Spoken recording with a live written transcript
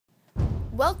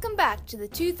Welcome back to the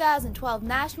 2012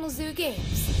 National Zoo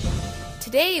Games.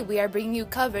 Today we are bringing you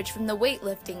coverage from the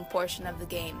weightlifting portion of the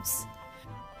games.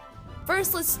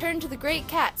 First, let's turn to the great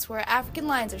cats, where African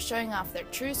lions are showing off their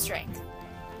true strength.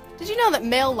 Did you know that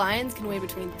male lions can weigh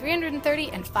between 330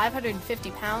 and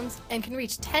 550 pounds and can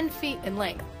reach 10 feet in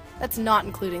length? That's not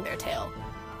including their tail.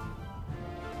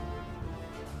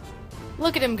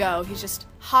 Look at him go. He's just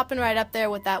hopping right up there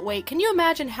with that weight. Can you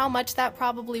imagine how much that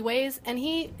probably weighs? And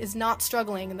he is not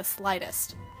struggling in the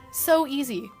slightest. So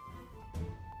easy.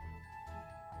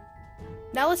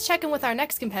 Now let's check in with our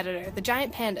next competitor, the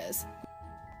giant pandas.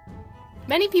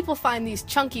 Many people find these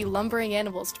chunky, lumbering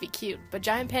animals to be cute, but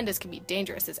giant pandas can be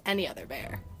dangerous as any other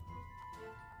bear.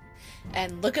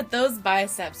 And look at those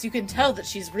biceps. You can tell that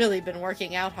she's really been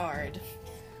working out hard.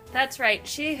 That's right,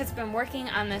 she has been working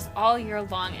on this all year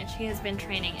long, and she has been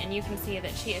training, and you can see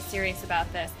that she is serious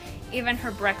about this. Even her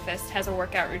breakfast has a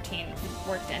workout routine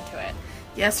worked into it.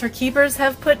 Yes, her keepers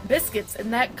have put biscuits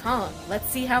in that Kong. Let's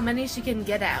see how many she can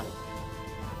get out.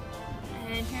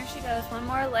 And here she goes, one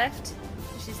more lift.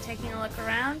 She's taking a look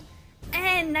around,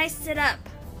 and nice sit up.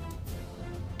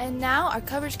 And now our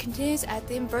coverage continues at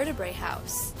the invertebrate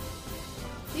house.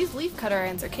 These leafcutter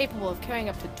ants are capable of carrying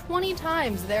up to 20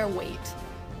 times their weight.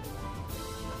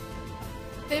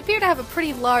 They appear to have a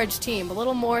pretty large team, a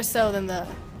little more so than the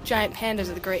giant pandas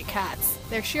or the great cats.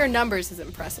 Their sheer numbers is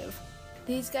impressive.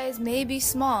 These guys may be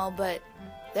small, but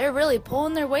they're really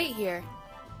pulling their weight here.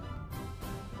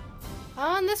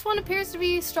 And this one appears to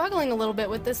be struggling a little bit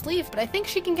with this leaf, but I think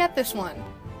she can get this one.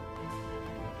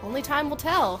 Only time will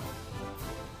tell.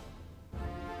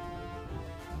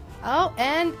 Oh,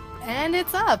 and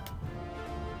it's up.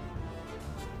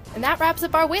 And that wraps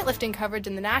up our weightlifting coverage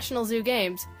in the National Zoo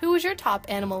Games. Who was your top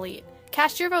animal elite?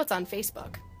 Cast your votes on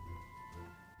Facebook.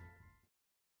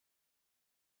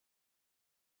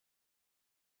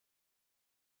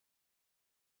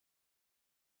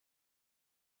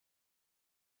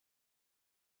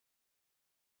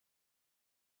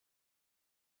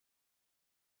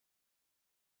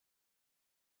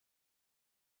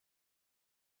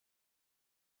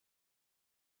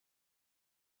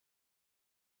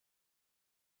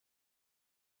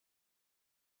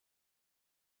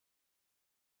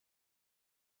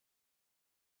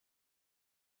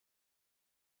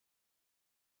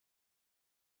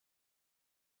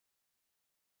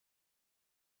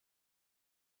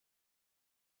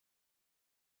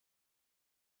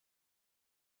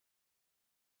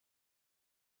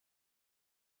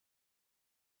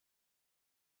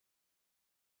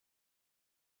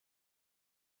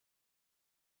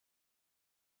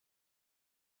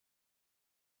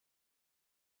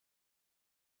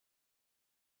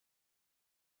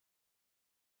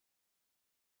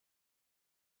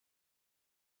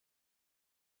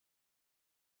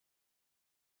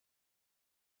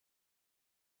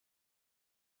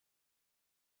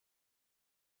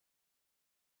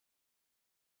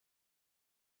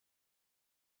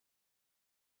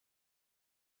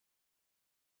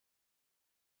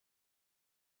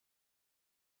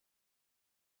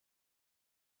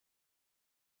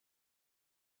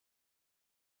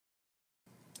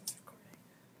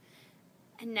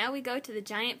 And now we go to the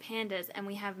giant pandas, and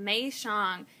we have Mei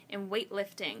Xiang in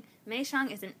weightlifting. Mei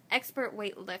Xiang is an expert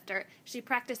weightlifter. She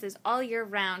practices all year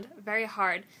round, very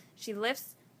hard. She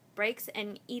lifts, breaks,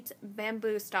 and eats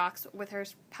bamboo stalks with her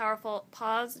powerful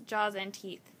paws, jaws, and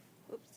teeth. Oops.